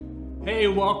Hey,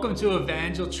 welcome to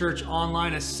Evangel Church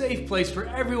Online, a safe place for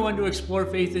everyone to explore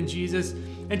faith in Jesus.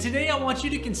 And today I want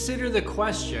you to consider the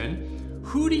question,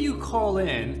 who do you call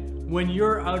in when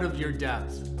you're out of your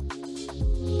depth?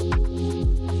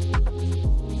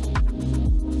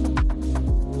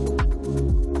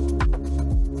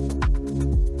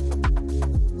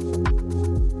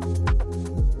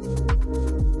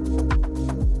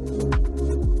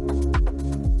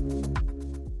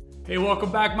 Hey,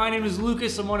 welcome back. My name is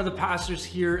Lucas. I'm one of the pastors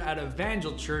here at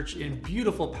Evangel Church in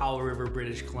beautiful Powell River,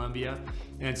 British Columbia.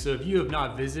 And so if you have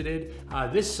not visited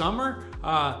this summer,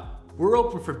 we're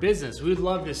open for business. We'd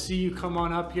love to see you come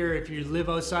on up here if you live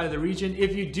outside of the region.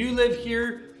 If you do live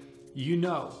here, you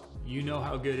know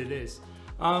how good it is.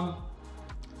 I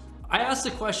asked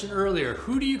the question earlier,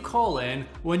 who do you call in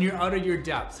when you're out of your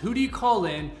depth? Who do you call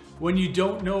in when you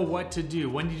don't know what to do,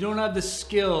 when you don't have the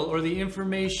skill or the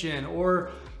information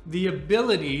or the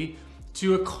ability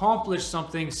to accomplish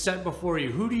something set before you?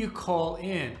 Who do you call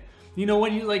in? You know,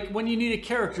 when you need a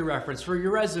character reference for your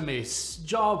resume,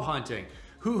 job hunting,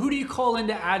 who do you call in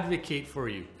to advocate for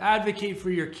you, advocate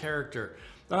for your character?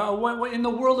 When in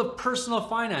the world of personal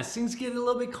finance, things get a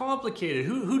little bit complicated.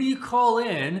 Who do you call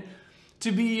in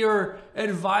to be your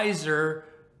advisor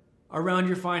around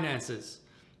your finances?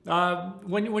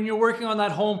 When you're working on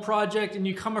that home project and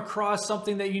you come across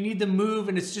something that you need to move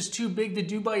and it's just too big to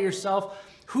do by yourself,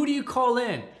 who do you call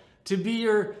in to be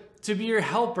your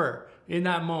helper in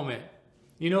that moment?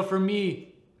 You know, for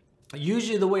me,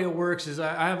 usually the way it works is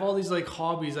I have all these like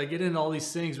hobbies. I get into all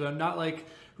these things, but I'm not like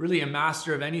really a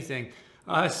master of anything.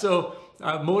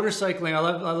 Motorcycling, I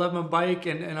love my bike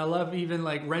and I love even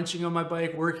like wrenching on my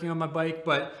bike, working on my bike,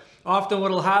 but often what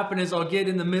will happen is I'll get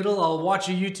in the middle, I'll watch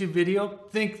a YouTube video,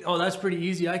 think, oh, that's pretty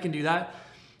easy, I can do that.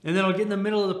 And then I'll get in the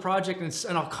middle of the project and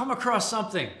I'll come across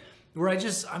something where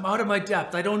I'm out of my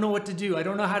depth. I don't know what to do. I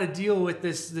don't know how to deal with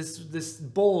this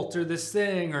bolt or this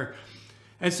thing.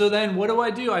 And so then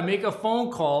what do? I make a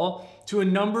phone call to a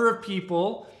number of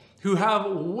people who have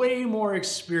way more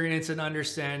experience and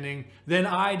understanding than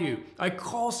I do. I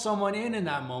call someone in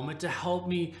that moment to help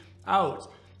me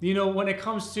out. You know, when it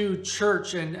comes to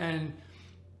church and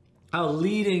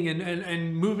leading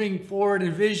and moving forward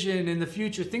in vision in the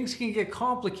future, things can get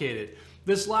complicated.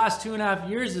 This last 2.5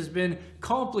 years has been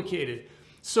complicated.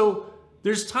 So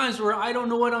there's times where I don't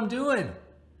know what I'm doing.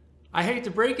 I hate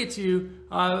to break it to you,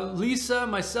 Lisa,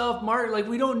 myself, Mark, like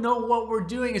we don't know what we're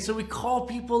doing. And so we call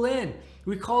people in.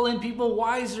 We call in people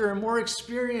wiser and more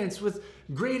experienced with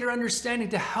greater understanding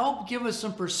to help give us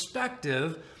some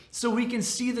perspective so we can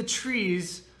see the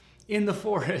trees in the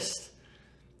forest.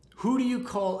 Who do you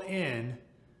call in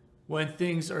when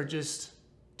things are just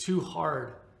too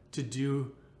hard to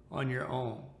do on your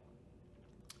own?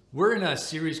 We're in a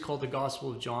series called The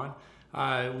Gospel of John.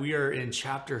 We are in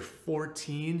chapter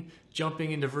 14,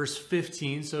 jumping into verse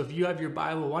 15. So if you have your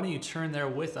Bible, why don't you turn there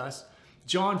with us?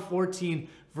 John 14,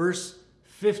 verse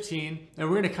 15. And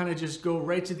we're going to kind of just go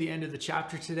right to the end of the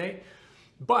chapter today.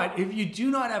 But if you do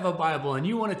not have a Bible and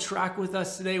you want to track with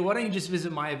us today, why don't you just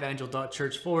visit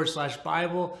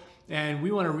myevangel.church/Bible, and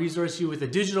we want to resource you with a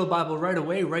digital Bible right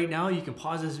away, right now. You can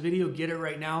pause this video, get it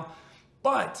right now.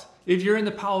 But if you're in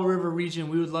the Powell River region,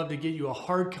 we would love to get you a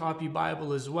hard copy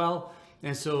Bible as well.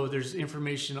 And so there's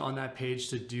information on that page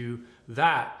to do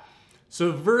that.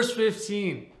 So verse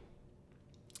 15,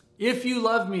 if you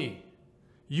love me,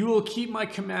 you will keep my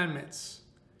commandments.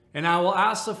 And I will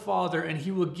ask the Father, and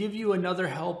he will give you another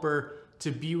helper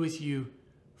to be with you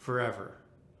forever.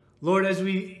 Lord, as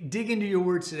we dig into your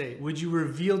word today, would you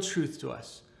reveal truth to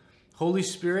us? Holy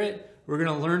Spirit, we're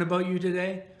going to learn about you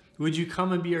today. Would you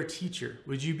come and be our teacher?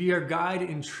 Would you be our guide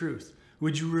in truth?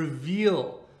 Would you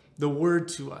reveal the word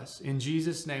to us? In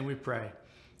Jesus' name we pray.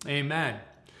 Amen.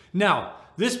 Now,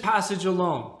 this passage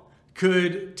alone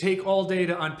could take all day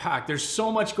to unpack. There's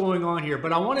so much going on here,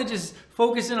 but I want to just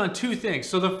focus in on two things.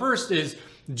 So the first is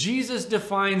Jesus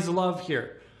defines love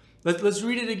here. Let's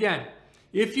read it again.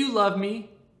 If you love me,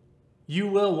 you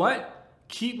will what?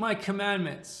 Keep my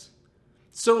commandments.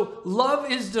 So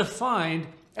love is defined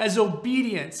as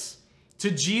obedience to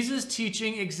Jesus'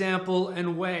 teaching, example,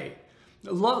 and way.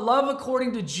 Love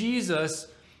according to Jesus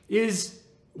is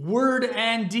word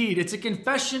and deed. It's a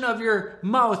confession of your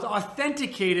mouth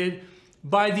authenticated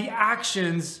by the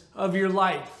actions of your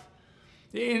life.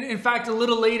 In fact, a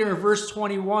little later in verse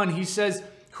 21, he says,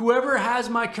 whoever has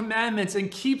my commandments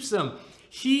and keeps them,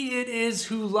 he it is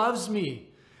who loves me.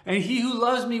 And he who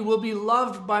loves me will be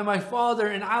loved by my Father,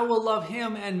 and I will love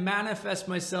him and manifest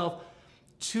myself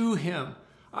to him.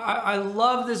 I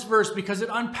love this verse because it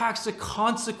unpacks the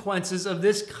consequences of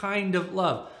this kind of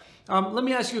love. Let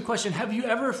me ask you a question. Have you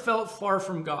ever felt far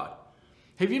from God?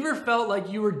 Have you ever felt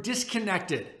like you were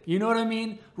disconnected? You know what I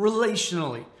mean?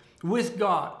 Relationally with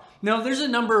God. Now, there's a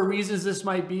number of reasons this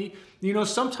might be. You know,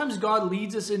 sometimes God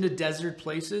leads us into desert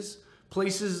places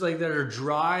like that are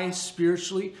dry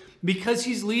spiritually, because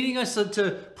he's leading us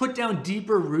to put down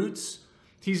deeper roots.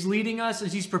 He's leading us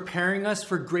and he's preparing us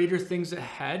for greater things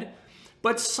ahead.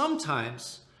 But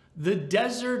sometimes the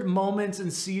desert moments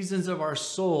and seasons of our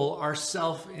soul are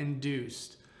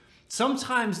self-induced.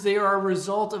 Sometimes they are a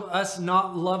result of us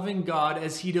not loving God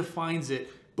as he defines it,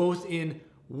 both in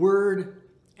word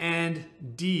and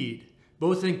deed,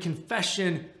 both in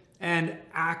confession and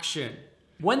action.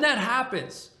 When that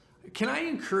happens, can I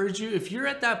encourage you, if you're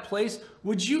at that place,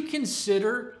 would you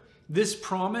consider this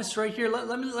promise right here?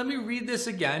 Let me read this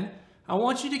again. I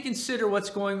want you to consider what's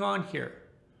going on here.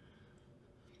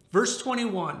 Verse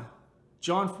 21,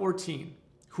 John 14.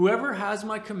 Whoever has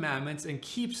my commandments and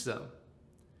keeps them,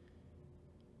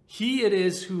 he it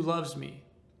is who loves me.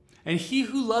 And he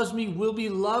who loves me will be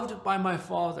loved by my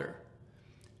Father.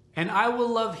 And I will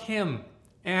love him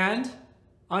and,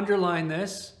 underline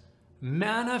this,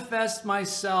 manifest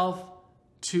myself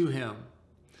to him.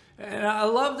 And I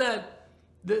love that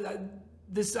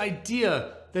this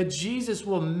idea that Jesus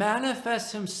will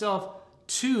manifest himself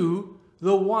to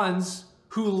the ones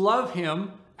who love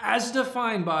him as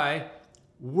defined by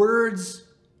words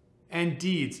and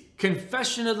deeds,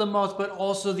 confession of the mouth, but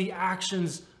also the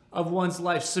actions of one's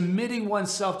life, submitting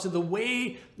oneself to the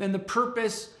way and the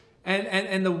purpose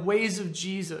and the ways of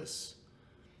Jesus.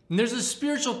 And there's a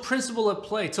spiritual principle at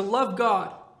play to love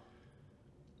God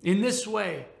in this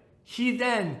way. He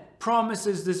then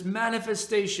promises this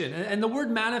manifestation. And the word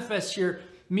manifest here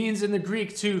means in the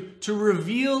Greek to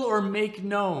reveal or make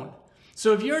known.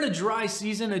 So if you're in a dry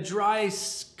season, a dry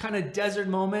kind of desert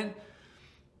moment,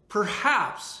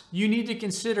 perhaps you need to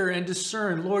consider and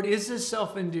discern, Lord, is this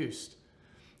self-induced?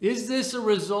 Is this a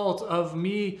result of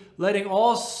me letting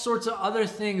all sorts of other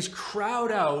things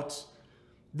crowd out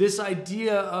this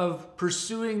idea of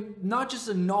pursuing not just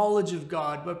the knowledge of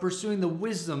God, but pursuing the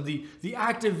wisdom, the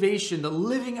activation, the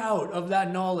living out of that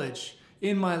knowledge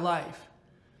in my life?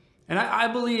 And I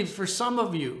believe for some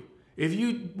of you, if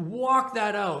you walk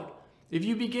that out, if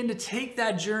you begin to take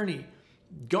that journey,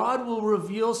 God will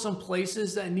reveal some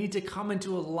places that need to come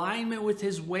into alignment with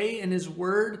his way and his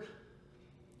word.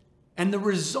 And the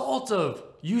result of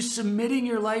you submitting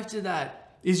your life to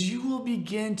that is you will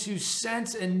begin to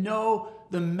sense and know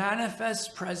the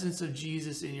manifest presence of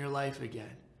Jesus in your life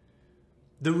again.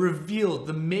 The revealed,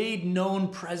 the made known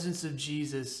presence of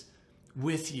Jesus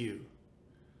with you.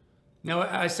 Now,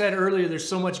 I said earlier, there's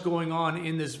so much going on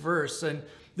in this verse. And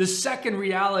the second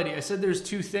reality, I said there's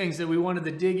two things that we wanted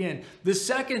to dig in. The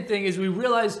second thing is we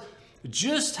realize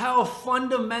just how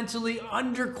fundamentally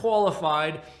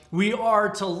underqualified we are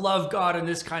to love God in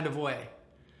this kind of way.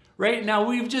 Right? Now,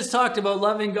 we've just talked about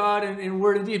loving God in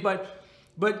word and deed,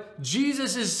 but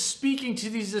Jesus is speaking to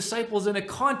these disciples in a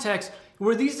context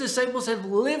where these disciples have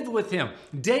lived with him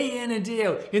day in and day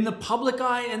out, in the public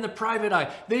eye and the private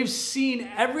eye. They've seen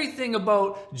everything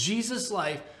about Jesus'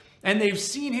 life, and they've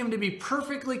seen him to be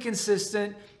perfectly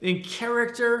consistent in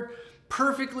character,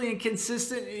 perfectly and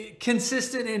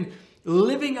consistent in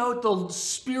living out the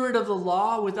spirit of the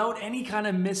law without any kind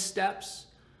of missteps.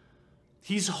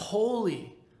 He's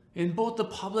holy in both the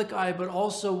public eye, but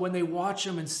also when they watch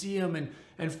him and see him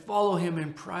and follow him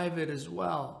in private as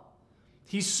well.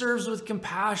 He serves with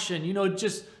compassion. You know,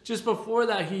 just before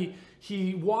that,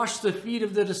 he washed the feet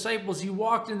of the disciples. He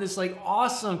walked in this like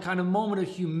awesome kind of moment of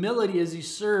humility as he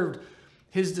served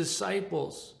his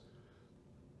disciples.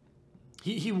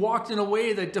 He walked in a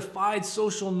way that defied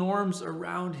social norms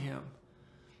around him.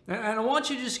 And I want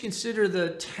you to just consider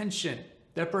the tension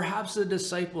that perhaps the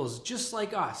disciples, just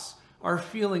like us, are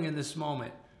feeling in this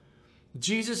moment.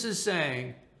 Jesus is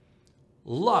saying,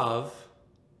 love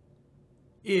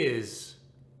is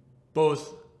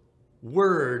both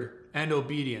word and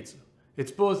obedience.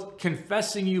 It's both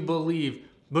confessing you believe,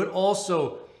 but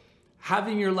also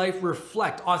having your life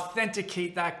reflect,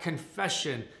 authenticate that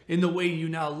confession in the way you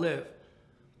now live.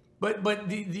 But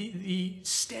the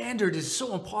standard is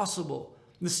so impossible.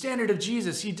 The standard of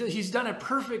Jesus, he's done it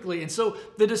perfectly. And so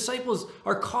the disciples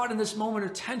are caught in this moment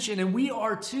of tension, and we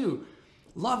are too.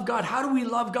 Love God. How do we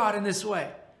love God in this way?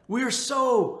 We are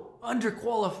so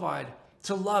underqualified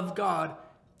to love God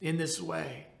in this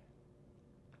way.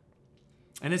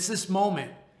 And it's this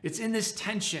moment, it's in this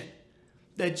tension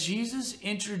that Jesus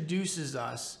introduces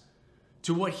us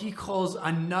to what he calls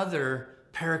another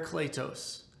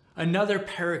parakletos, another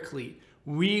paraclete.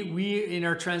 We in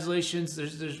our translations,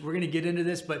 we're going to get into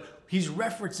this, but he's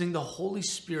referencing the Holy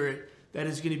Spirit that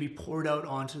is going to be poured out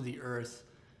onto the earth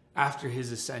after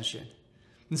his ascension.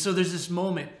 And so there's this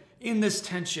moment in this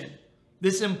tension,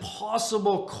 this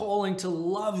impossible calling to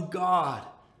love God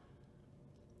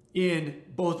in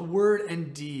both word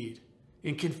and deed,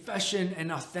 in confession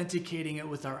and authenticating it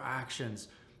with our actions,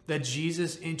 that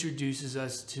Jesus introduces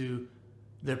us to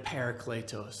the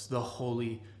Parakletos, the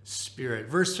Holy Spirit.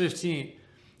 Verse 15,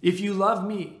 if you love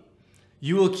me,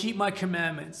 you will keep my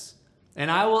commandments, and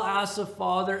I will ask the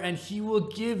Father, and he will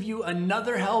give you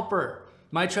another helper.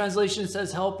 My translation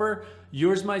says helper.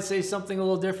 Yours might say something a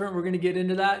little different. We're going to get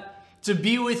into that. To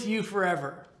be with you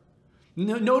forever.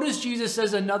 Notice Jesus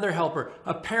says another helper,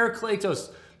 a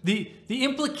Parakletos. The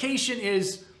implication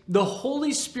is the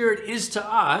Holy Spirit is to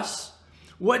us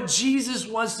what Jesus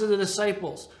was to the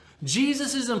disciples.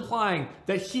 Jesus is implying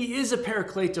that he is a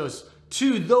Parakletos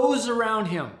to those around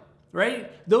him,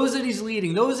 right? Those that he's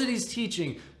leading, those that he's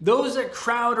teaching, those that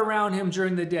crowd around him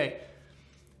during the day.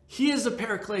 He is a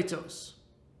Parakletos.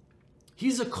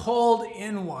 He's a called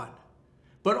in one.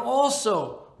 But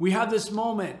also, we have this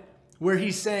moment where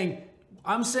he's saying,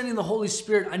 I'm sending the Holy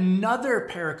Spirit, another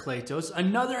Parakletos,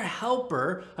 another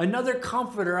helper, another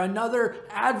comforter, another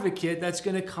advocate that's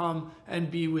going to come and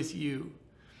be with you.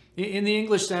 In the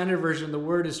English Standard Version, the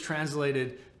word is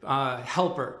translated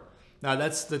helper. Now,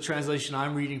 that's the translation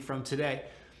I'm reading from today.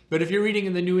 But if you're reading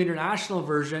in the New International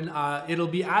Version, it'll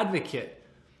be advocate.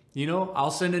 You know,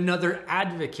 I'll send another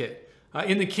advocate.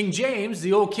 In the King James,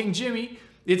 the old King Jimmy,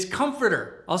 it's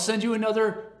comforter. I'll send you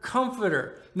another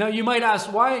comforter. Now, you might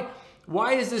ask, why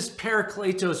is this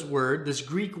Parakletos word, this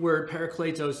Greek word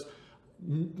Parakletos,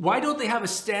 why don't they have a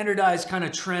standardized kind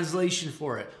of translation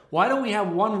for it? Why don't we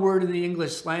have one word in the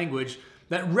English language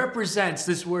that represents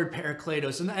this word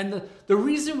Parakletos? And the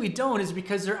reason we don't is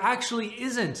because there actually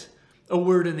isn't a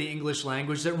word in the English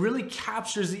language that really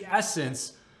captures the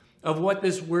essence of what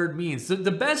this word means.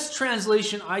 The best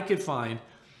translation I could find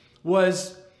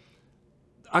was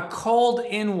a called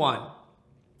in one.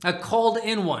 A called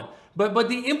in one. But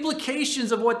the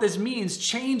implications of what this means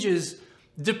changes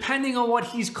depending on what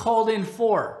he's called in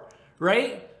for,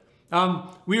 right?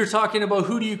 We were talking about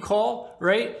who do you call,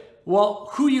 right? Well,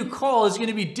 who you call is going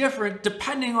to be different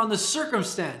depending on the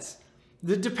circumstance,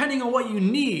 depending on what you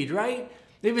need, right?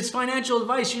 If it's financial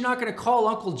advice, you're not going to call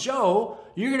Uncle Joe.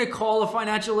 You're going to call a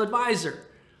financial advisor.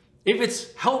 If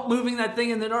it's help moving that thing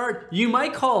in the yard, you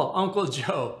might call Uncle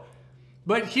Joe.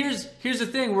 But here's the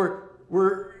thing: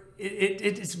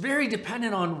 it's very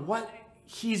dependent on what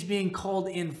he's being called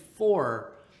in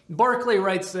for. Barclay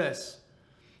writes this: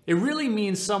 it really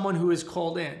means someone who is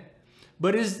called in,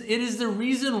 but it is the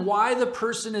reason why the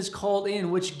person is called in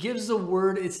which gives the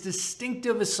word its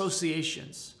distinctive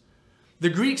associations. The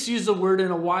Greeks use the word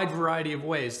in a wide variety of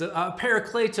ways.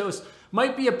 Parakletos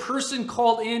might be a person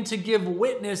called in to give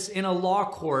witness in a law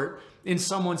court in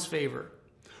someone's favor,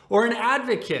 or an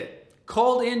advocate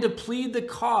called in to plead the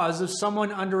cause of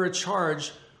someone under a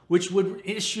charge which would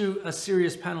issue a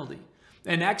serious penalty.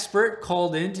 An expert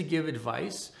called in to give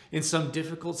advice in some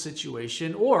difficult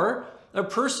situation, or a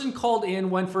person called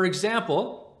in when, for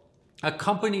example, a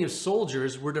company of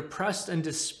soldiers were depressed and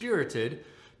dispirited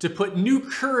to put new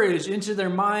courage into their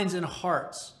minds and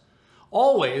hearts.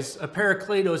 Always, a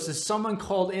Parakletos is someone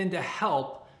called in to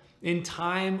help in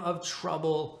time of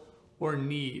trouble or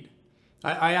need.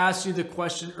 I asked you the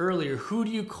question earlier, who do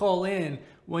you call in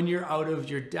when you're out of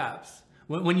your depth?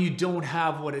 When you don't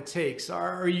have what it takes?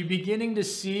 Are you beginning to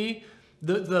see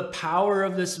the power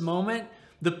of this moment?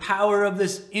 The power of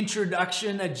this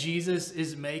introduction that Jesus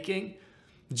is making?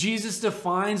 Jesus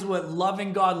defines what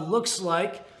loving God looks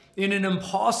like in an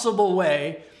impossible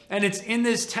way. And it's in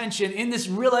this tension, in this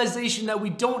realization that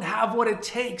we don't have what it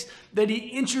takes, that he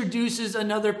introduces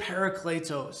another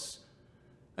Parakletos,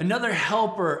 another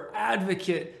helper,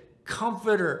 advocate,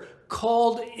 comforter,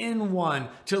 called in one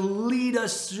to lead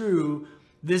us through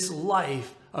this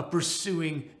life of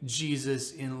pursuing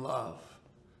Jesus in love.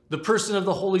 The person of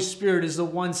the Holy Spirit is the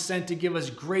one sent to give us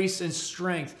grace and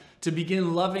strength to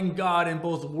begin loving God in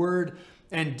both word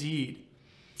and deed.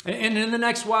 And in the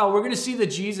next while, we're going to see that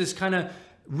Jesus kind of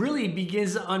really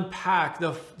begins to unpack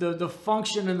the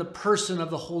function and the person of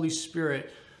the Holy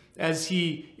Spirit as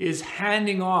he is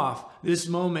handing off this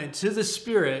moment to the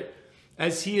Spirit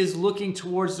as he is looking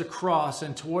towards the cross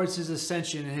and towards his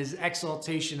ascension and his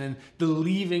exaltation and the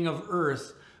leaving of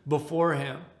earth before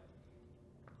him.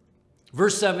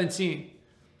 Verse 17,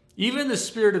 even the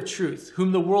Spirit of truth,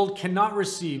 whom the world cannot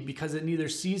receive because it neither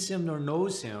sees him nor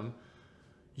knows him,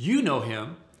 you know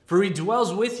him, for he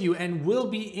dwells with you and will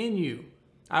be in you.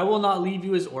 I will not leave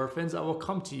you as orphans, I will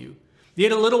come to you.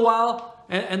 Yet a little while,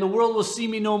 and the world will see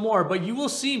me no more, but you will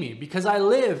see me, because I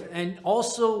live and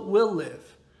also will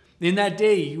live. In that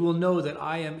day, you will know that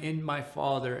I am in my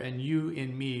Father, and you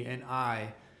in me, and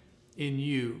I in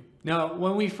you. Now,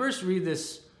 when we first read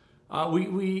this,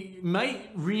 we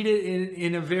might read it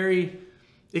in a very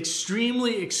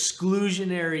extremely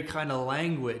exclusionary kind of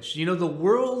language. You know, the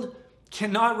world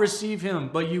cannot receive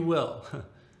him, but you will.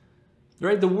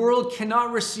 Right? The world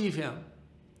cannot receive him,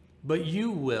 but you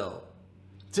will.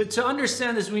 To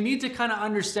understand this, we need to kind of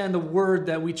understand the word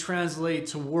that we translate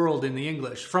to world in the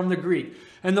English from the Greek.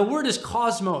 And the word is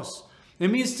cosmos. It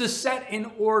means to set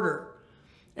in order.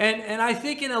 And I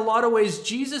think in a lot of ways,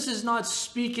 Jesus is not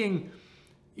speaking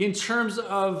in terms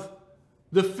of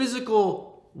the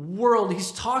physical world.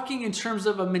 He's talking in terms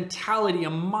of a mentality, a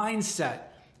mindset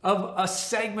of a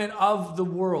segment of the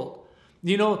world.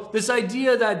 You know, this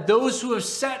idea that those who have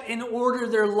set in order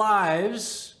their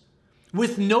lives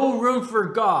with no room for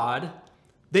God,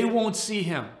 they won't see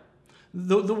him.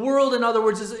 The world, in other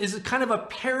words, is a kind of a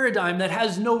paradigm that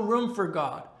has no room for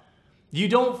God. You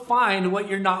don't find what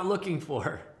you're not looking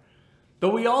for.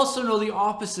 But we also know the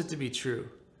opposite to be true.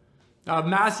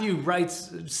 Matthew writes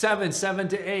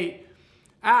 7:7-8,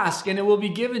 ask and it will be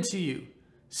given to you.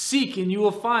 Seek and you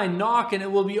will find. Knock and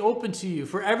it will be open to you.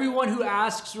 For everyone who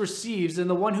asks receives, and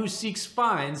the one who seeks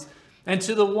finds. And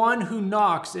to the one who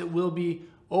knocks it will be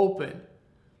open.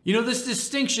 You know, this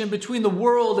distinction between the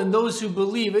world and those who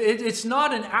believe, it's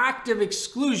not an active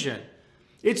exclusion.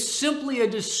 It's simply a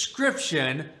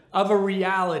description of a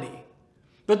reality.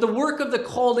 But the work of the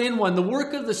called in one, the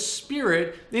work of the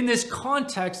Spirit in this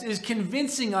context is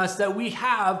convincing us that we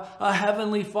have a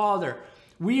heavenly Father.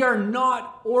 We are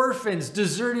not orphans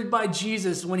deserted by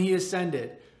Jesus when he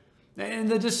ascended. And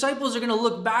the disciples are going to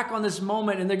look back on this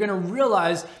moment and they're going to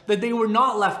realize that they were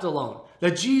not left alone.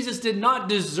 That Jesus did not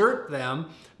desert them,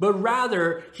 but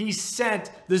rather he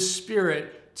sent the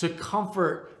Spirit to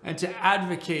comfort and to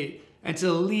advocate and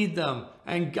to lead them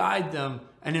and guide them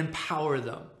and empower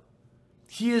them.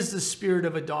 He is the Spirit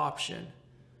of adoption.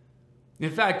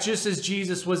 In fact, just as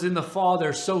Jesus was in the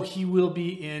Father, so he will be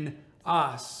in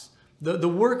us. The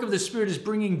work of the Spirit is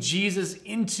bringing Jesus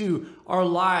into our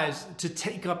lives to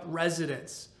take up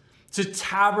residence, to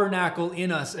tabernacle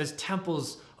in us as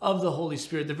temples of the Holy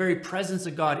Spirit, the very presence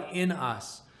of God in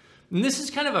us. And this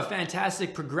is kind of a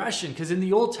fantastic progression because in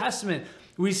the Old Testament,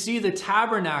 we see the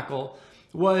tabernacle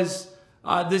was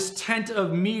this tent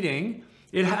of meeting.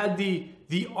 It had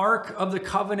the Ark of the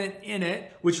Covenant in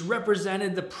it, which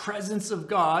represented the presence of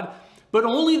God, but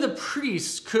only the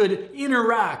priests could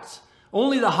interact.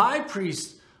 Only the high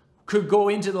priest could go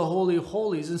into the Holy of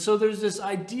Holies. And so there's this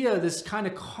idea, this kind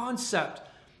of concept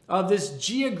of this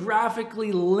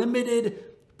geographically limited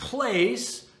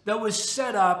place that was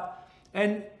set up,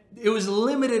 and it was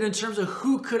limited in terms of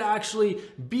who could actually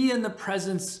be in the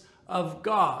presence of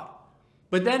God.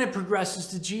 But then it progresses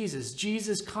to Jesus.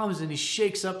 Jesus comes and he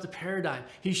shakes up the paradigm.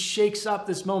 He shakes up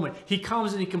this moment. He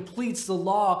comes and he completes the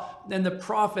law and the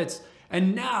prophets.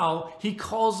 And now he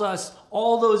calls us,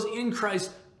 all those in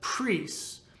Christ,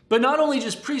 priests. But not only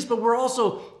just priests, but we're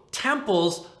also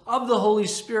temples of the Holy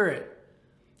Spirit.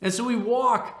 And so we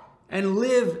walk and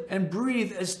live and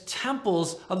breathe as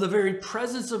temples of the very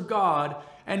presence of God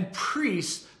and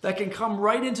priests that can come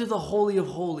right into the Holy of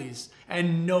Holies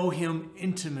and know him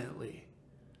intimately.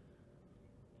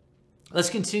 Let's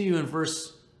continue in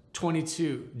verse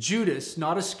 22. Judas,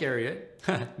 not Iscariot,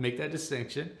 make that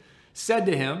distinction, said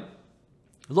to him,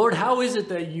 Lord, how is it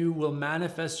that you will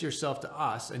manifest yourself to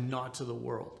us and not to the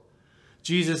world?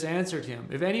 Jesus answered him,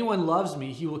 if anyone loves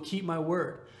me, he will keep my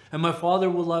word, and my Father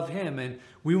will love him, and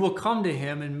we will come to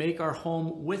him and make our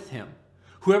home with him.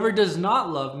 Whoever does not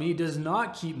love me does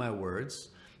not keep my words,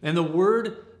 and the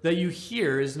word that you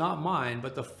hear is not mine,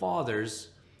 but the Father's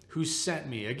who sent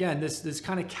me. Again, this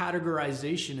kind of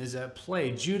categorization is at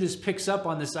play. Judas picks up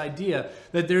on this idea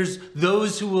that there's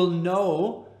those who will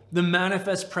know the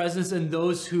manifest presence and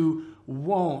those who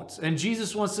won't. And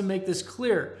Jesus wants to make this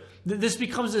clear. This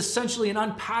becomes essentially an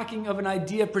unpacking of an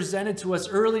idea presented to us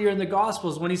earlier in the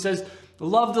Gospels when he says,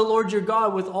 love the Lord your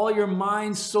God with all your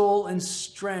mind, soul, and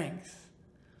strength.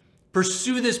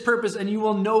 Pursue this purpose and you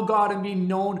will know God and be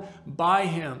known by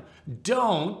him.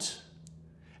 Don't.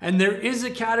 And there is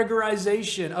a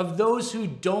categorization of those who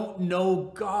don't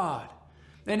know God.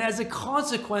 And as a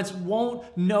consequence,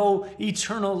 won't know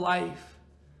eternal life.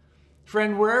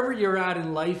 Friend, wherever you're at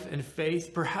in life and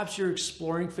faith, perhaps you're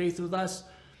exploring faith with us.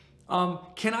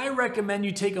 Can I recommend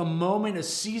you take a moment, a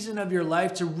season of your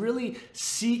life to really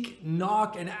seek,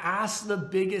 knock, and ask the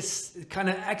biggest kind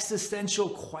of existential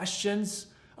questions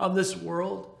of this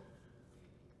world?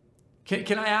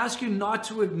 Can I ask you not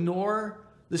to ignore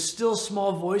the still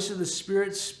small voice of the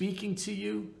Spirit speaking to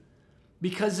you?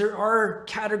 because there are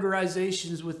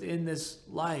categorizations within this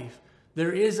life.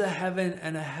 There is a heaven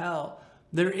and a hell.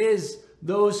 There is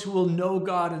those who will know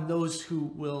God and those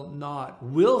who will not,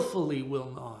 willfully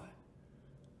will not.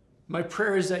 My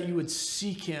prayer is that you would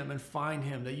seek him and find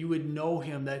him, that you would know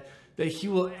him, that he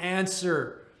will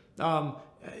answer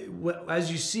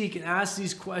as you seek and ask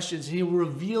these questions. He will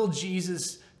reveal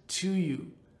Jesus to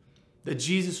you, that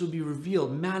Jesus will be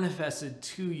revealed, manifested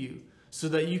to you, so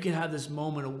that you can have this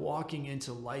moment of walking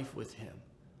into life with him.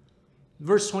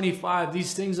 Verse 25,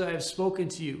 these things I have spoken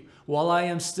to you while I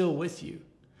am still with you.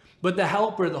 But the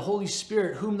Helper, the Holy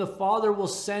Spirit, whom the Father will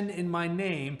send in my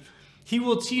name, he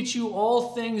will teach you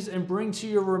all things and bring to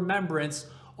your remembrance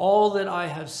all that I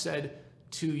have said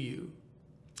to you.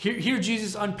 Here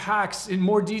Jesus unpacks in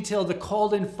more detail the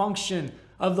called-in function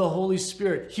of the Holy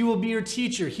Spirit. He will be your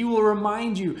teacher. He will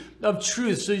remind you of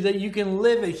truth so that you can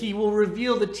live it. He will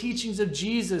reveal the teachings of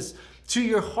Jesus to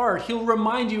your heart. He'll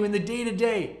remind you in the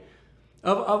day-to-day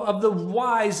of the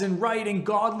wise and right and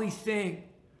godly thing.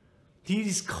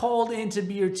 He's called in to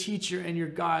be your teacher and your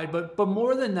guide. But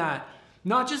more than that,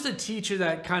 not just a teacher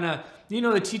that kind of,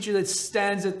 the teacher that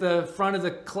stands at the front of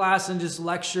the class and just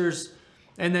lectures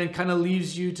and then kind of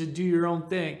leaves you to do your own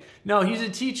thing. No, he's a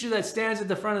teacher that stands at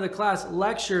the front of the class,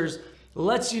 lectures,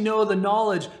 lets you know the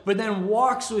knowledge, but then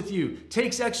walks with you,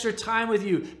 takes extra time with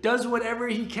you, does whatever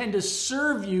he can to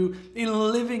serve you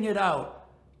in living it out,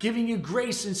 giving you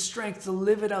grace and strength to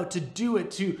live it out, to do it,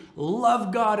 to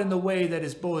love God in the way that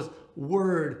is both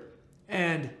word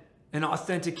and an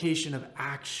authentication of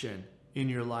action in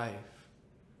your life.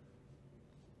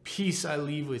 Peace I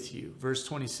leave with you. Verse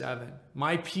 27.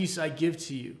 My peace I give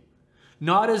to you.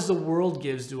 Not as the world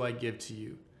gives do I give to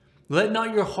you. Let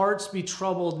not your hearts be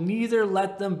troubled, neither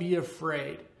let them be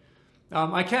afraid.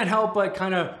 I can't help but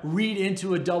kind of read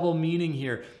into a double meaning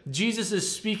here. Jesus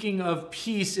is speaking of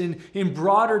peace in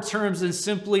broader terms than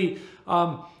simply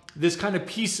this kind of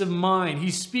peace of mind.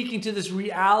 He's speaking to this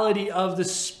reality of the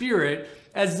Spirit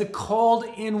as the called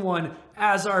in one,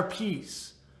 as our peace.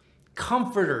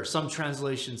 Comforter, some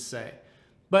translations say.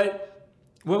 But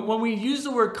when we use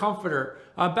the word comforter,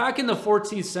 back in the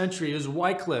 14th century, it was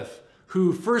Wycliffe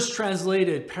who first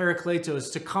translated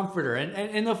parakletos to comforter.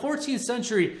 And in the 14th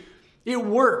century, it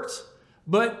worked.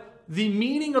 But the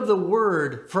meaning of the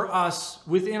word for us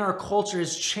within our culture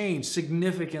has changed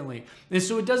significantly. And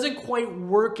so it doesn't quite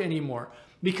work anymore.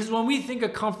 Because when we think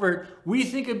of comfort, we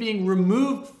think of being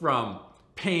removed from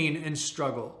pain and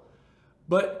struggle.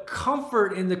 But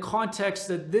comfort in the context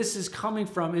that this is coming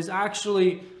from is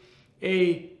actually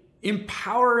a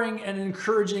empowering and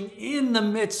encouraging in the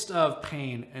midst of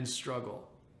pain and struggle.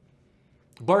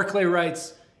 Barclay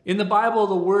writes, in the Bible,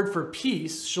 the word for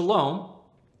peace, shalom,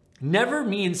 never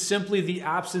means simply the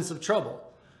absence of trouble.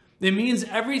 It means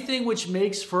everything which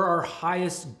makes for our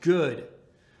highest good.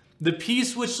 The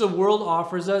peace which the world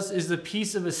offers us is the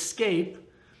peace of escape,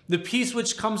 the peace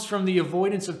which comes from the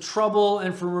avoidance of trouble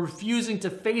and from refusing to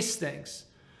face things.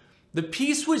 The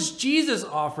peace which Jesus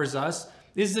offers us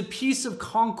is the peace of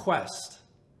conquest.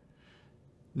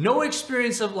 No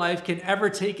experience of life can ever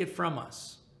take it from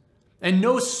us. And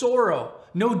no sorrow,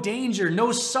 no danger,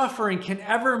 no suffering can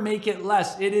ever make it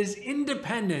less. It is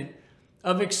independent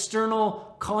of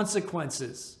external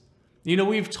consequences.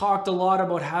 We've talked a lot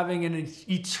about having an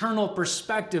eternal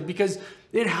perspective because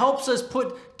it helps us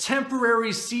put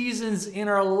temporary seasons in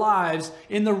our lives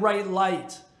in the right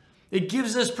light. It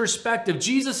gives us perspective.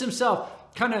 Jesus himself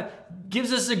kind of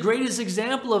gives us the greatest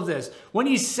example of this. When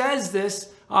he says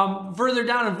this, further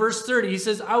down in verse 30, he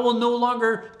says, I will no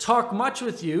longer talk much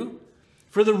with you,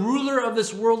 for the ruler of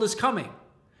this world is coming.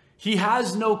 He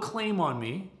has no claim on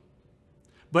me,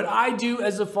 but I do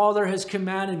as the Father has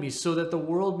commanded me, so that the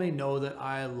world may know that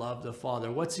I love the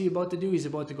Father. What's he about to do? He's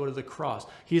about to go to the cross.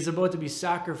 He's about to be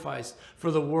sacrificed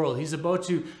for the world. He's about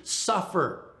to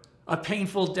suffer a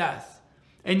painful death.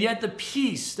 And yet the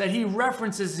peace that he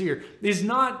references here is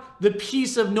not the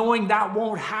peace of knowing that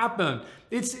won't happen.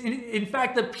 It's in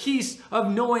fact the peace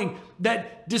of knowing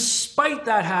that despite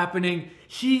that happening,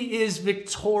 he is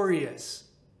victorious.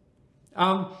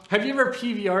 Have you ever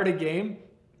PVR'd a game?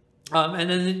 And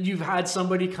then you've had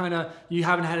somebody you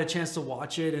haven't had a chance to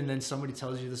watch it, and then somebody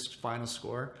tells you this final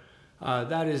score.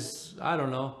 That is, I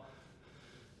don't know.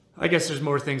 I guess there's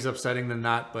more things upsetting than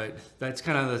that, but that's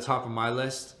kind of the top of my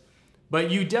list. But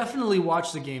you definitely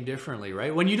watch the game differently,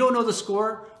 right? When you don't know the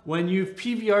score, when you've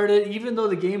PVR'd it, even though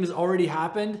the game has already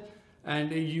happened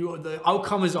and the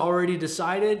outcome is already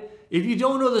decided, if you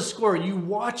don't know the score, you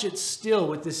watch it still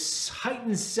with this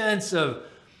heightened sense of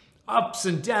ups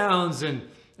and downs and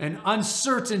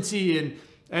uncertainty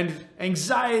and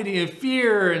anxiety and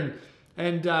fear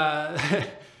and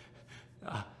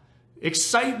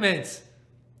excitement.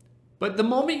 But the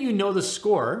moment you know the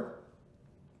score,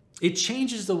 it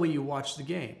changes the way you watch the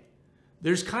game.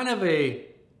 There's kind of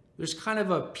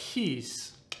a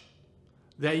peace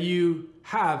that you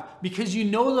have because you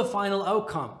know the final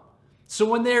outcome. So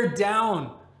when they're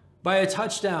down by a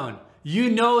touchdown,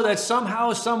 you know that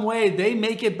somehow, some way they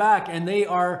make it back and they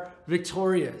are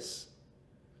victorious.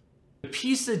 The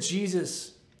peace that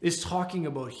Jesus is talking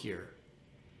about here,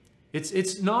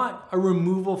 it's not a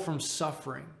removal from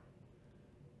suffering,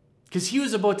 because he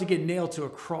was about to get nailed to a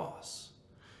cross.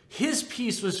 His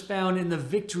peace was found in the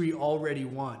victory already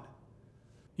won.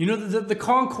 You know, the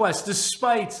conquest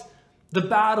despite the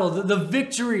battle, the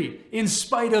victory in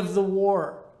spite of the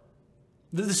war.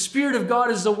 The Spirit of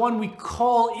God is the one we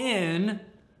call in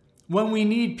when we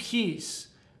need peace.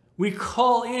 We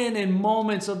call in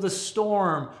moments of the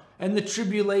storm and the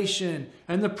tribulation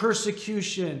and the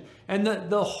persecution and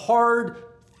the hard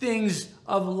things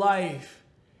of life.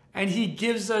 And he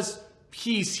gives us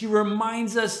peace. He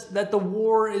reminds us that the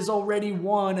war is already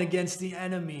won against the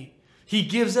enemy. He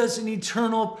gives us an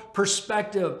eternal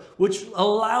perspective, which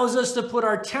allows us to put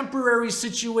our temporary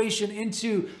situation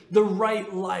into the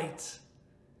right light.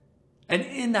 And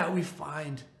in that we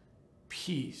find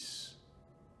peace.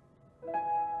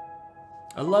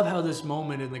 I love how this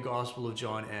moment in the Gospel of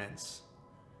John ends.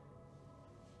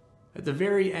 At the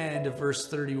very end of verse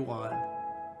 31,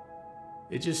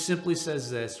 it just simply says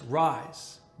this: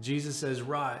 rise. Jesus says,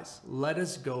 rise, let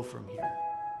us go from here.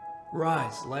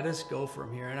 Rise, let us go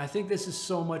from here. And I think this is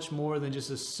so much more than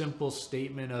just a simple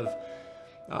statement of,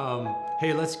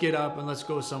 hey, let's get up and let's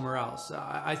go somewhere else.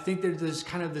 I think that there's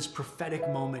kind of this prophetic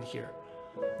moment here.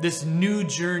 This new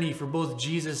journey for both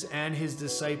Jesus and his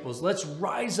disciples. Let's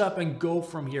rise up and go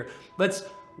from here. Let's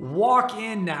walk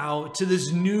in now to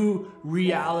this new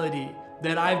reality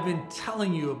that I've been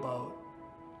telling you about.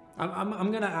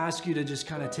 I'm going to ask you to just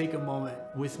kind of take a moment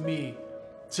with me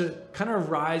to kind of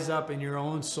rise up in your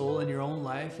own soul, in your own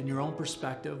life, in your own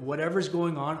perspective, whatever's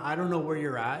going on. I don't know where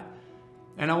you're at.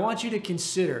 And I want you to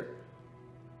consider,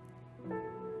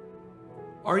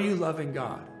 are you loving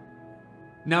God?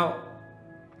 Now,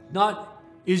 not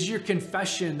is your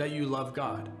confession that you love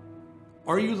God.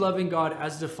 Are you loving God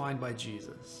as defined by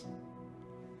Jesus?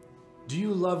 Do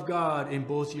you love God in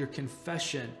both your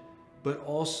confession, but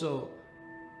also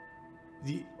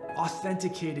the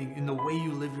authenticating in the way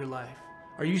you live your life?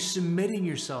 Are you submitting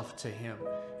yourself to him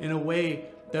in a way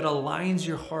that aligns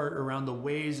your heart around the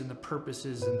ways and the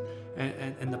purposes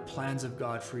and the plans of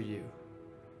God for you?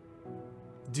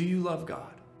 Do you love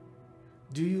God?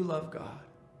 Do you love God?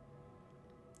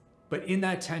 But in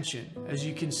that tension, as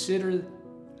you consider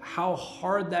how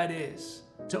hard that is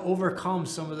to overcome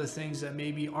some of the things that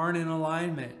maybe aren't in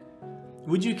alignment,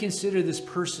 would you consider this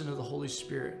person of the Holy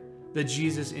Spirit that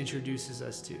Jesus introduces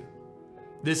us to?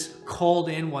 This called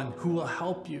in one who will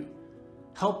help you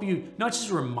not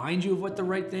just remind you of what the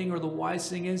right thing or the wise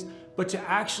thing is, but to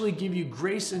actually give you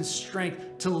grace and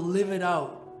strength to live it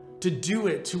out, to do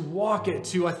it, to walk it,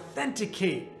 to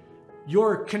authenticate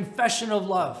your confession of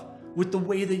love with the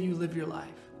way that you live your life.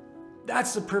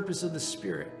 That's the purpose of the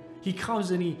Spirit. He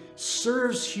comes and he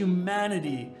serves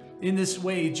humanity in this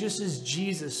way, just as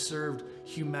Jesus served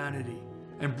humanity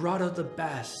and brought out the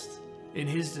best in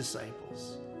his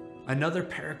disciples. Another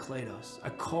Parakletos, a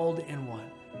called in one,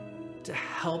 to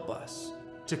help us,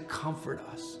 to comfort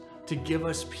us, to give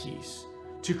us peace,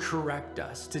 to correct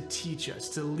us, to teach us,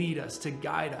 to lead us, to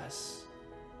guide us.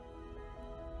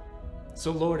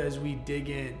 So Lord, as we dig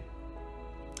in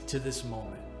to this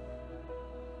moment,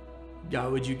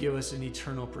 God, would you give us an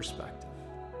eternal perspective?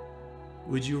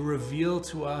 Would you reveal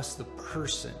to us the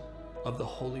person of the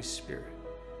Holy Spirit,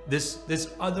 this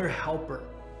other helper,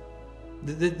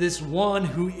 this one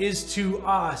who is to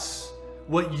us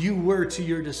what you were to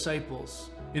your disciples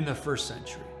in the first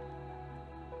century,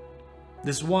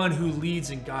 this one who leads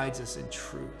and guides us in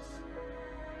truth,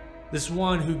 this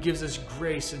one who gives us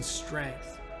grace and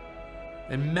strength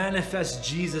and manifests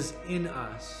Jesus in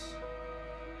us,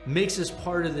 makes us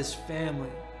part of this family,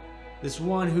 this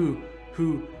one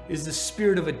who is the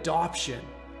spirit of adoption,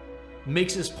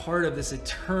 makes us part of this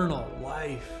eternal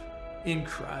life in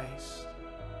Christ.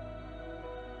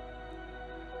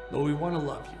 Lord, we want to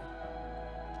love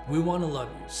you. We want to love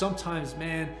you. Sometimes,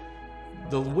 man,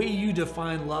 the way you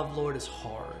define love, Lord, is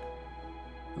hard.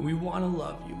 And we want to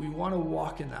love you. We want to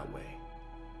walk in that way.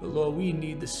 But Lord, we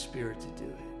need the Spirit to do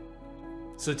it.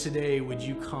 So today, would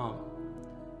you come?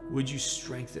 Would you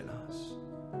strengthen us?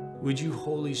 Would you,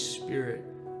 Holy Spirit,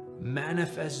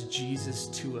 manifest Jesus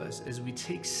to us as we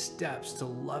take steps to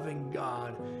loving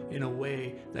God in a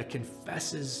way that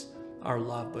confesses our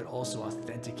love, but also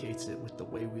authenticates it with the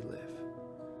way we live.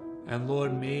 And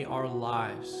Lord, may our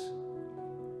lives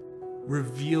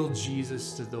reveal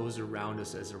Jesus to those around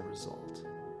us as a result.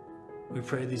 We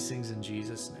pray these things in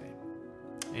Jesus'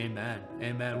 name. Amen.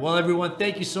 Amen. Well, everyone,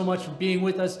 thank you so much for being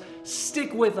with us.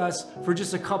 Stick with us for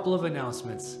just a couple of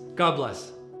announcements. God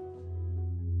bless.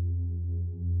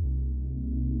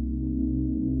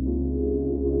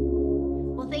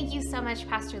 Well, thank you so much,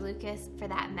 Pastor Lucas, for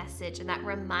that message and that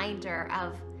reminder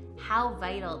of how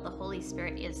vital the Holy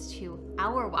Spirit is to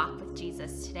our walk with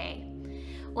Jesus today.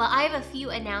 Well, I have a few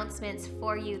announcements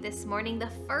for you this morning.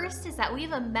 The first is that we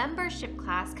have a membership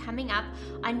class coming up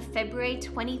on February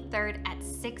 23rd at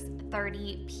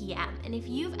 6:30 p.m. And if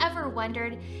you've ever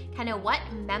wondered kind of what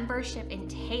membership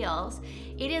entails,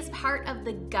 it is part of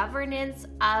the governance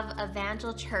of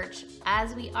Evangel Church,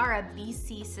 as we are a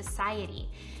BC society.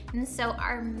 And so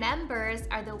our members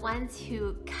are the ones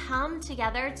who come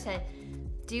together to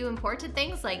do important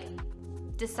things like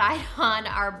decide on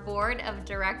our board of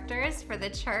directors for the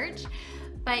church,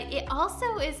 but it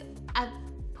also is a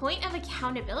point of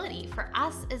accountability for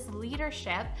us as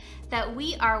leadership that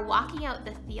we are walking out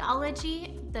the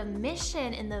theology, the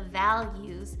mission, and the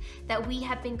values that we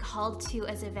have been called to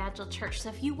as Evangel Church. So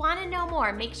if you want to know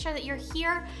more, make sure that you're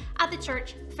here at the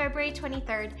church February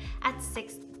 23rd at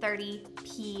 6:30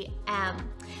 p.m.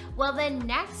 Well, the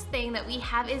next thing that we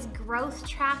have is Growth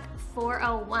Track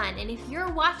 401. And if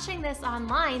you're watching this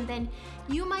online, then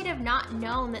you might have not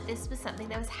known that this was something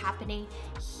that was happening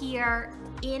here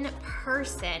in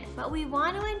person, but we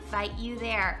want to invite you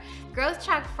there. Growth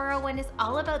Track 401 is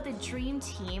all about the Dream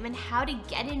Team and how to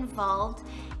get involved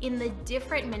in the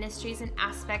different ministries and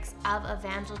aspects of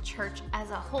Evangel Church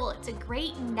as a whole. It's a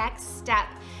great next step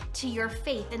to your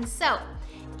faith. And so,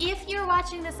 if you're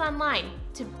watching this online,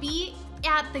 to be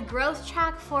at the Growth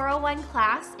Track 401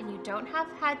 class, and you don't have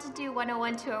had to do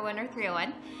 101, 201, or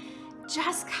 301,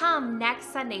 just come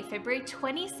next Sunday, February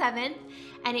 27th,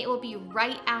 and it will be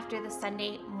right after the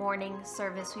Sunday morning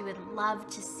service. We would love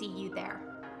to see you there.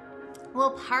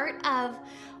 Well, part of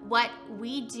what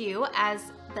we do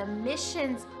as the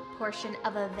missions portion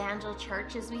of Evangel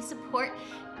Church is we support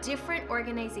different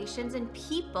organizations and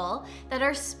people that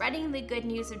are spreading the good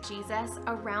news of Jesus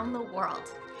around the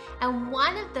world. And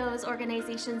one of those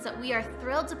organizations that we are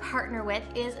thrilled to partner with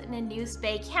is Nanoose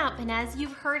Bay Camp. And as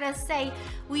you've heard us say,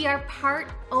 we are part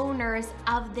owners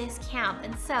of this camp.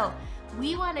 And so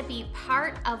we want to be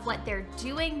part of what they're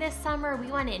doing this summer. We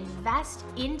want to invest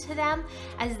into them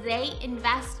as they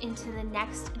invest into the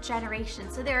next generation.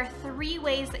 So there are 3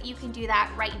 ways that you can do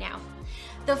that right now.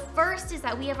 The first is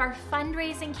that we have our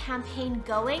fundraising campaign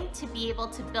going to be able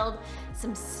to build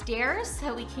some stairs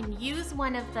so we can use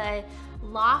one of the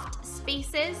loft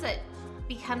spaces that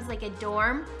becomes like a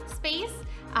dorm space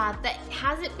that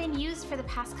hasn't been used for the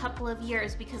past couple of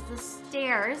years because the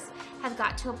stairs have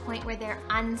got to a point where they're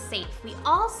unsafe. We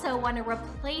also want to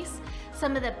replace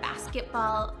some of the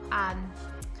basketball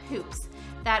hoops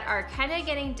that are kind of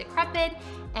getting decrepit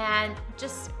and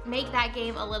just make that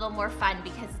game a little more fun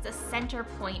because it's a center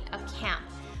point of camp.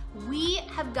 We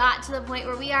have got to the point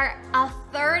where we are a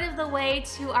third of the way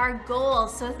to our goal.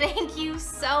 So thank you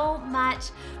so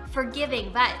much for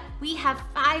giving, but we have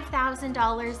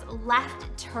 $5,000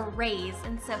 left to raise.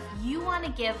 And so if you want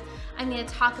to give, I'm going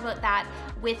to talk about that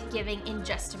with giving in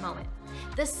just a moment.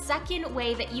 The second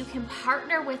way that you can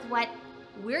partner with what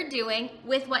we're doing,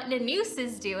 with what Nanoose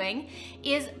is doing,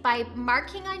 is by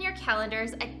marking on your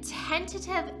calendars a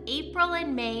tentative April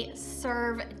and May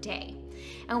serve day.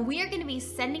 And we are going to be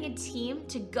sending a team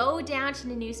to go down to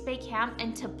Nanoose Bay Camp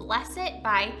and to bless it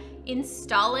by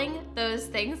installing those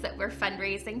things that we're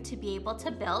fundraising to be able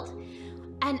to build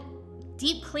and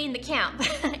deep clean the camp.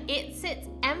 It sits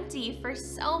empty for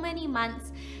so many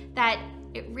months that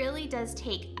it really does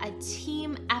take a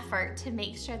team effort to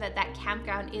make sure that that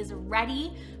campground is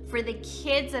ready for the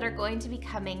kids that are going to be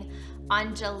coming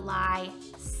on July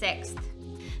 6th.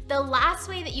 The last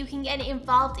way that you can get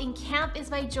involved in camp is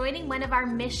by joining one of our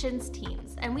missions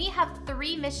teams. And we have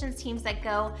 3 missions teams that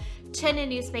go to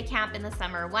Nanoose Bay Camp in the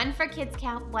summer. One for kids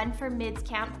camp, one for mids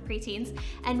camp, preteens,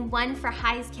 and one for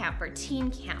highs camp or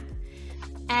teen camp.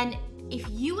 And if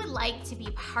you would like to be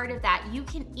part of that, you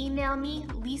can email me,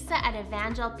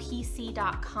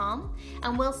 lisa@evangelpc.com,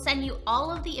 and we'll send you all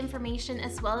of the information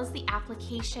as well as the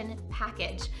application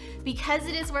package. Because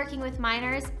it is working with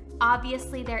minors,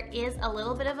 obviously there is a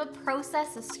little bit of a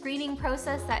process, a screening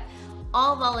process that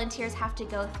all volunteers have to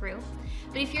go through.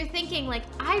 But if you're thinking like,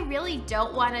 I really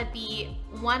don't want to be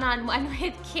one-on-one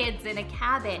with kids in a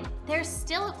cabin, there's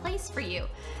still a place for you.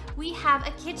 We have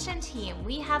a kitchen team,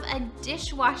 we have a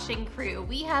dishwashing crew,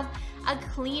 we have a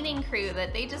cleaning crew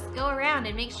that they just go around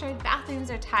and make sure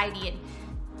bathrooms are tidy and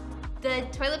the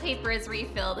toilet paper is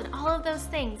refilled and all of those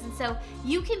things. And so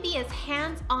you can be as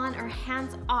hands-on or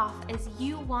hands-off as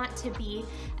you want to be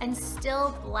and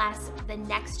still bless the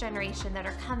next generation that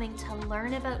are coming to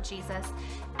learn about Jesus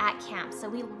at camp. So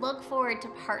we look forward to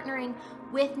partnering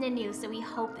with Nanu, so we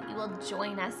hope that you will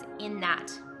join us in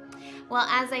that. Well,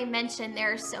 as I mentioned,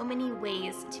 there are so many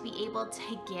ways to be able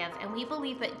to give, and we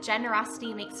believe that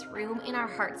generosity makes room in our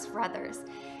hearts for others.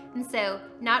 And so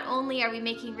not only are we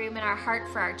making room in our heart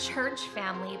for our church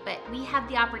family, but we have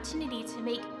the opportunity to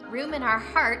make room in our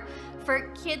heart for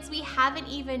kids we haven't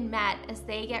even met as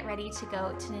they get ready to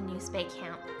go to Nanoose Bay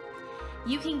Camp.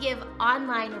 You can give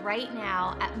online right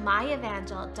now at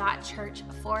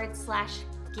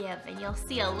myevangel.church/give, and you'll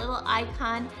see a little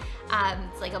icon.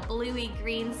 It's like a bluey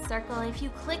green circle. And if you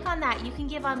click on that, you can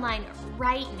give online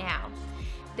right now.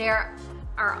 There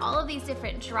are all of these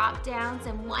different drop downs,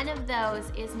 and one of those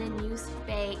is Nanoose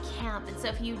Bay Camp. And so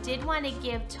if you did want to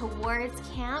give towards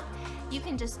camp, you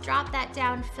can just drop that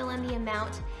down, fill in the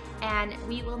amount, and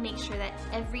we will make sure that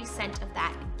every cent of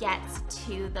that gets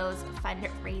to those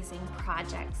fundraising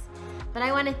projects. But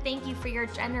I want to thank you for your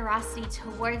generosity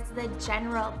towards the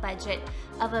general budget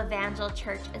of Evangel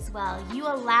Church as well. You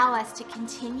allow us to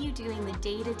continue doing the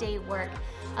day-to-day work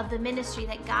of the ministry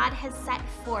that God has set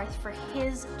forth for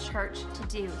His church to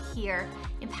do here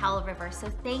in Powell River. So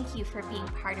thank you for being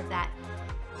part of that.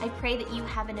 I pray that you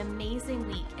have an amazing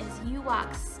week as you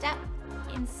walk step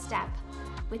in step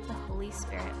with the Holy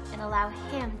Spirit and allow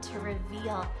Him to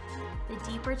reveal the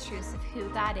deeper truths of who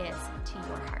God is to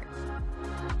your heart.